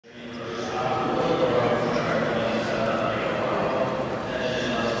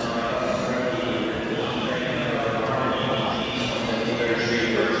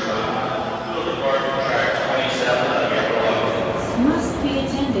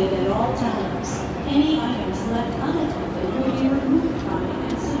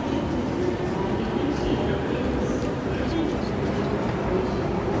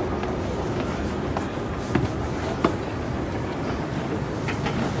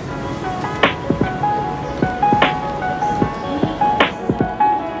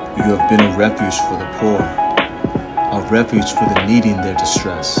You have been a refuge for the poor, a refuge for the needy in their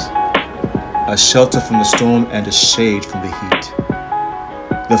distress, a shelter from the storm and a shade from the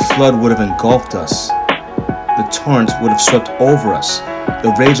heat. The flood would have engulfed us. The torrent would have swept over us.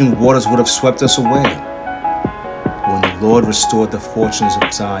 The raging waters would have swept us away. When the Lord restored the fortunes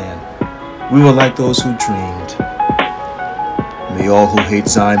of Zion, we were like those who dreamed. May all who hate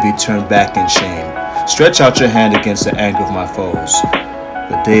Zion be turned back in shame. Stretch out your hand against the anger of my foes.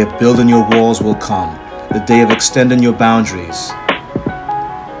 The day of building your walls will come, the day of extending your boundaries.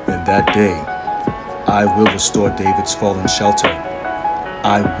 In that day, I will restore David's fallen shelter.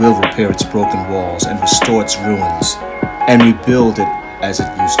 I will repair its broken walls and restore its ruins, and rebuild it as it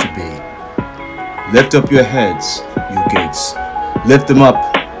used to be. Lift up your heads, you gates. Lift them up,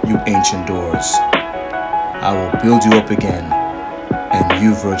 you ancient doors. I will build you up again, and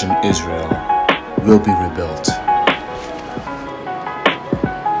you, virgin Israel, will be rebuilt.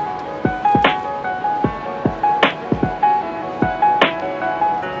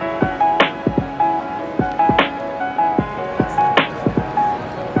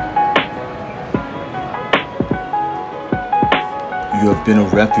 You have been a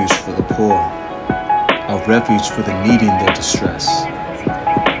refuge for the poor, a refuge for the needy in their distress,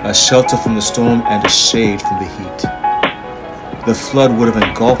 a shelter from the storm and a shade from the heat. The flood would have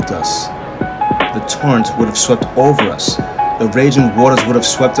engulfed us. The torrent would have swept over us. The raging waters would have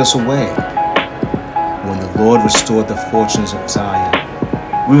swept us away. When the Lord restored the fortunes of Zion,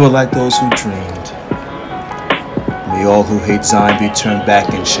 we were like those who dreamed. May all who hate Zion be turned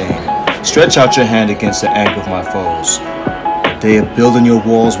back in shame. Stretch out your hand against the anger of my foes. The day of building your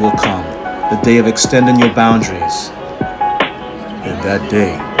walls will come, the day of extending your boundaries. In that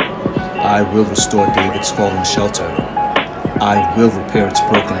day, I will restore David's fallen shelter. I will repair its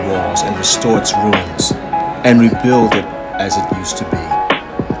broken walls and restore its ruins, and rebuild it as it used to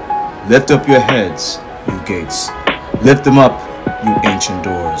be. Lift up your heads, you gates. Lift them up, you ancient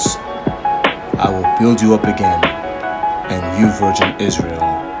doors. I will build you up again, and you, virgin Israel,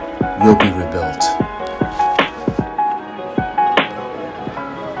 will be rebuilt.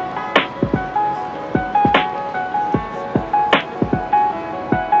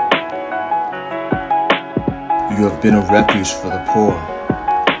 You have been a refuge for the poor,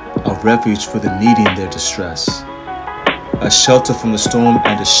 a refuge for the needy in their distress, a shelter from the storm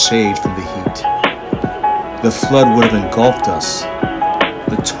and a shade from the heat. The flood would have engulfed us.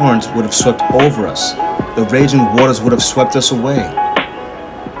 The torrent would have swept over us. The raging waters would have swept us away.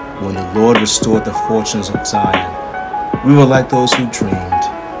 When the Lord restored the fortunes of Zion, we were like those who dreamed.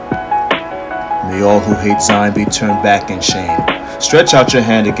 May all who hate Zion be turned back in shame. Stretch out your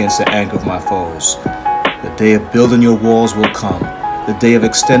hand against the anger of my foes. The day of building your walls will come, the day of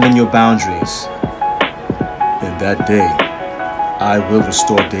extending your boundaries. In that day, I will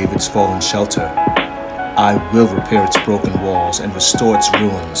restore David's fallen shelter. I will repair its broken walls and restore its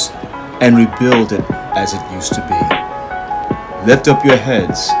ruins, and rebuild it as it used to be. Lift up your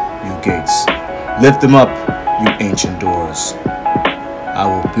heads, you gates. Lift them up, you ancient doors. I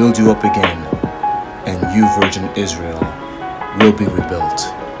will build you up again, and you, virgin Israel, will be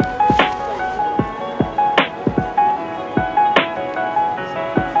rebuilt.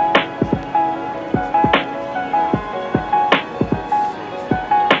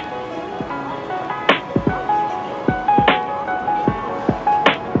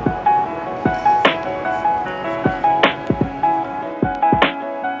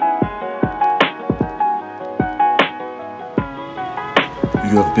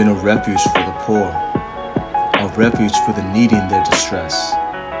 You have been a refuge for the poor, a refuge for the needy in their distress,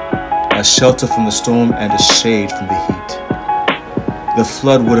 a shelter from the storm and a shade from the heat. The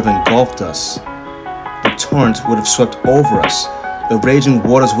flood would have engulfed us. The torrent would have swept over us. The raging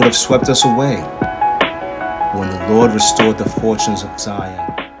waters would have swept us away. When the Lord restored the fortunes of Zion,